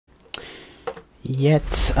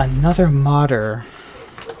Yet another modder.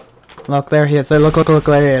 Look, there he is. Look,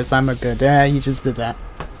 there he is. I'm a good. Yeah, he just did that.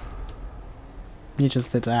 He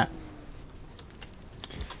just did that.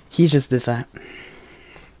 He just did that.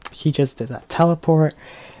 He just did that. Teleport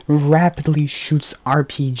rapidly shoots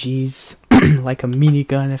RPGs like a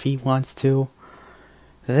minigun if he wants to.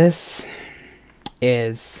 This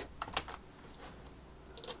is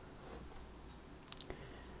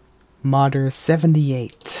Modder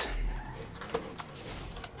 78.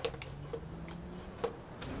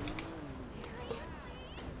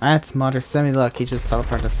 That's Modder 70. Look, he just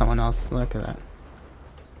teleported to someone else. Look at that.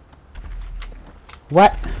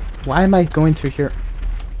 What? Why am I going through here?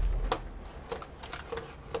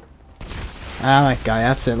 Oh my god,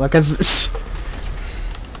 that's it. Look at this.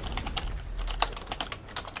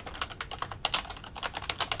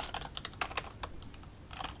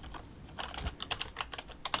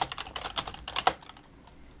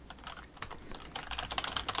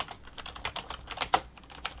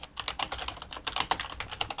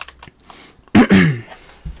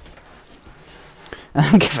 I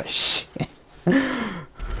don't give a shit.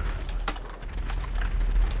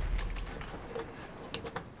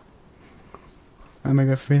 I'm gonna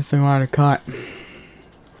go face him on a cot.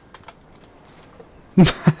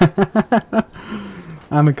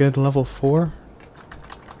 I'm a good level 4.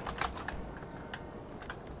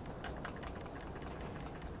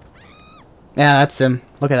 Yeah, that's him.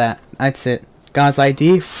 Look at that. That's it. Guy's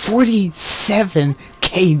ID 47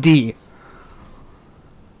 KD.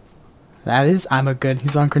 That is, I'm a good.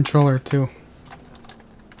 He's on controller too.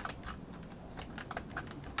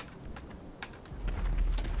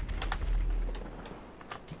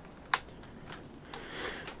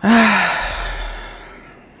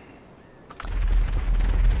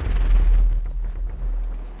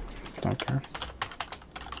 Don't care.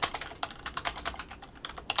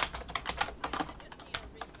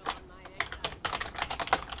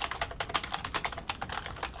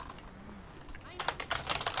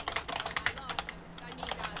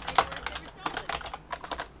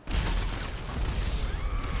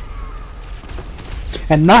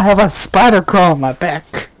 And not have a spider crawl on my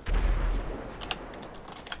back.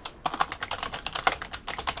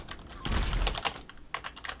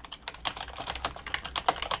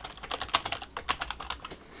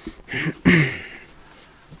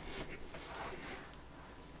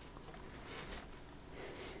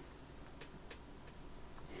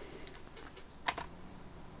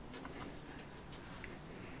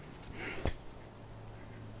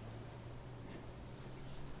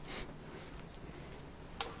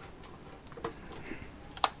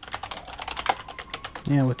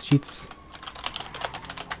 Yeah, with cheats.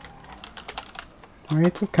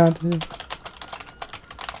 Alright, to content.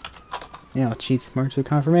 Yeah, with cheats. More to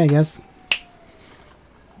count for me, I guess.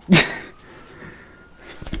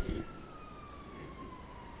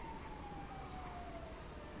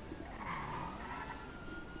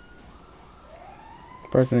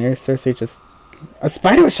 Person here, Cersei just... A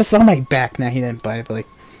spider was just on my back. Nah, he didn't bite it, but like...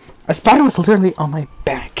 A spider was literally on my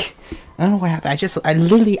back. I don't know what happened. I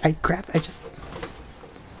grabbed... I just...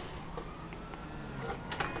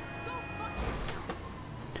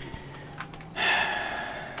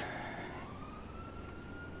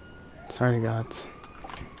 Sorry to God.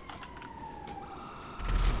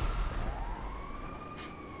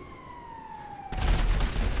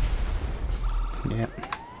 Yep.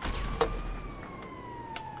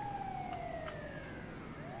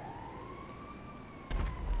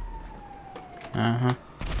 Uh-huh.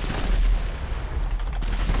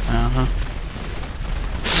 Uh-huh.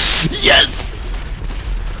 Yes!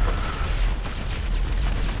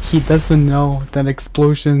 He doesn't know that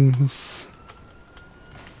explosions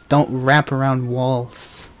don't wrap around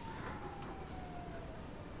walls.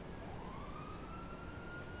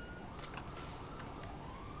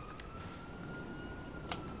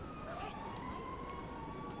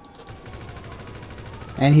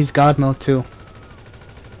 And he's Godmode too.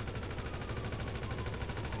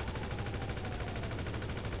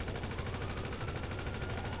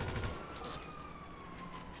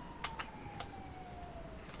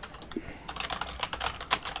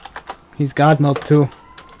 He's Godmode too.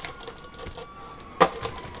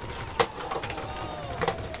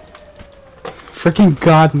 Freaking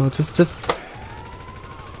Godmode, just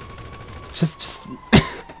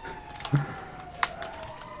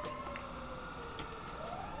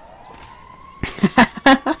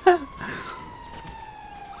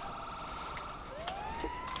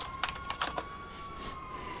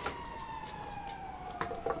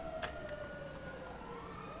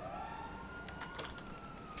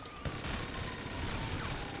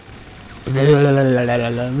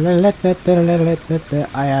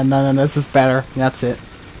yeah, no, this is better. That's it.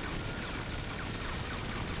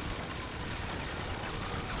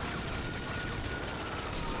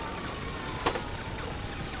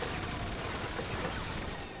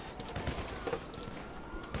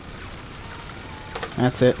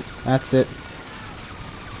 That's it. That's it.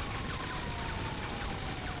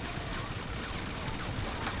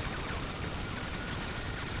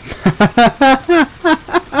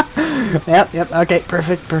 Yep, okay,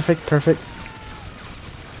 perfect.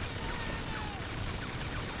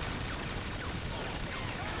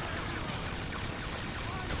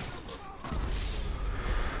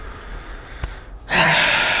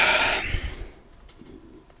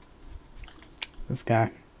 This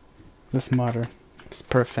guy. This modder. It's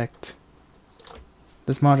perfect.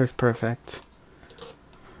 This modder is perfect.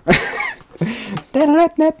 I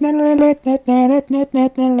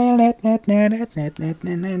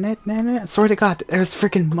swear to God, there's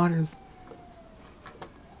freaking modders.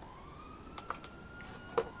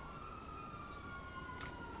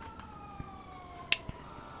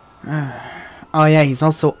 Oh yeah, he's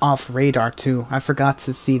also off radar too. I forgot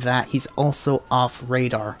to see that. He's also off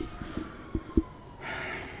radar.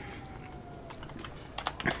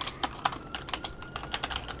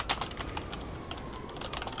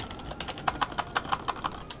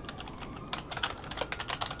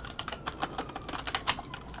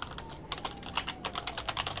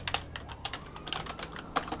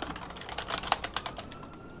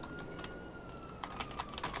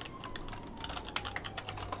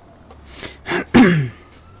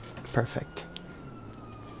 Perfect.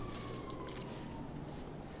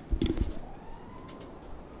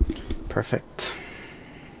 Perfect.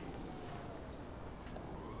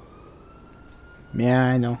 Yeah,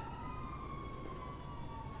 I know.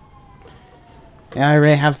 Yeah, I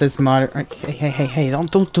already have this mod. Hey,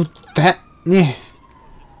 don't do that. Yeah.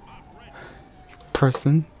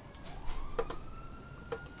 Person.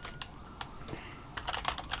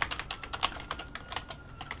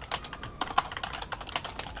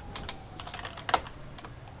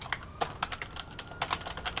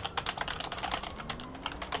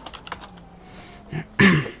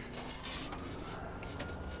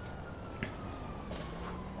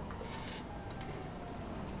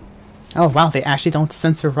 Oh wow, they actually don't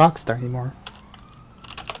censor Rockstar anymore.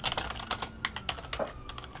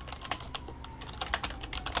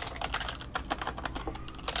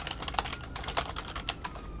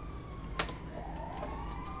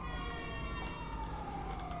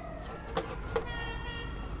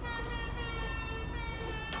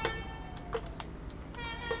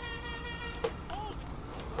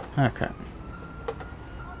 Okay.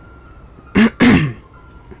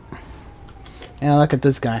 Yeah, look at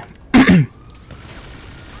this guy.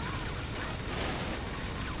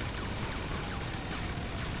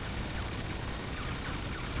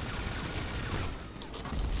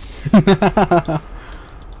 I'm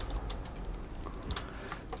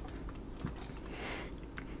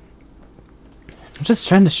just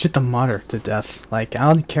trying to shoot the modder to death. Like, I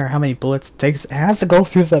don't care how many bullets it takes. It has to go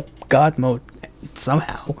through the God mode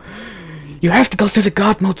somehow. You have to go through the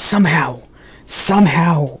God mode somehow.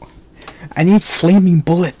 Somehow. I need flaming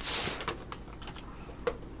bullets.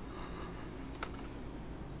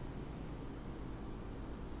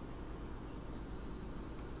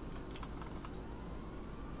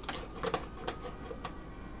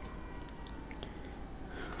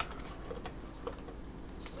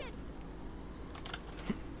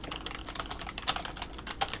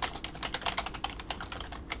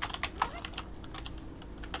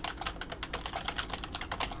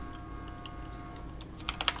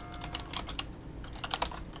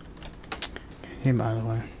 Hey, by the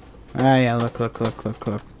way. Ah, yeah, look.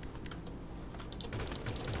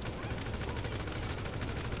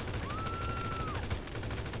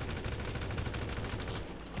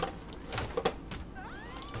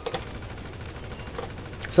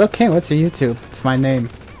 It's okay, what's your YouTube? It's my name.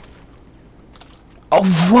 Oh,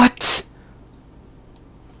 what?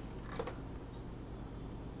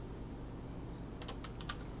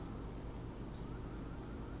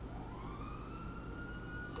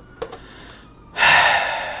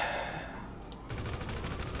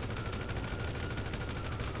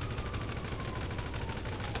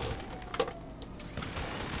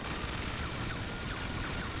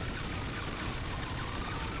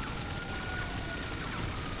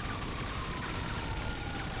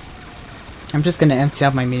 I'm just gonna empty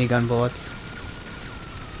out my minigun bullets.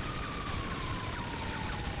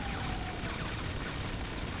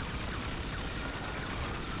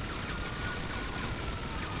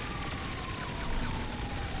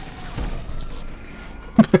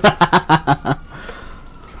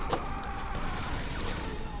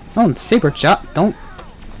 Oh, saber chop. Don't.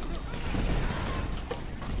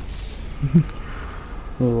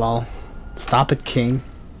 Lol. Stop it, King.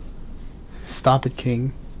 Stop it,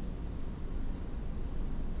 King.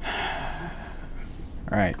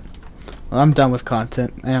 Alright. Well, I'm done with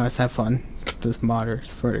content. Anyways, have fun. This modder,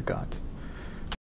 swear to God.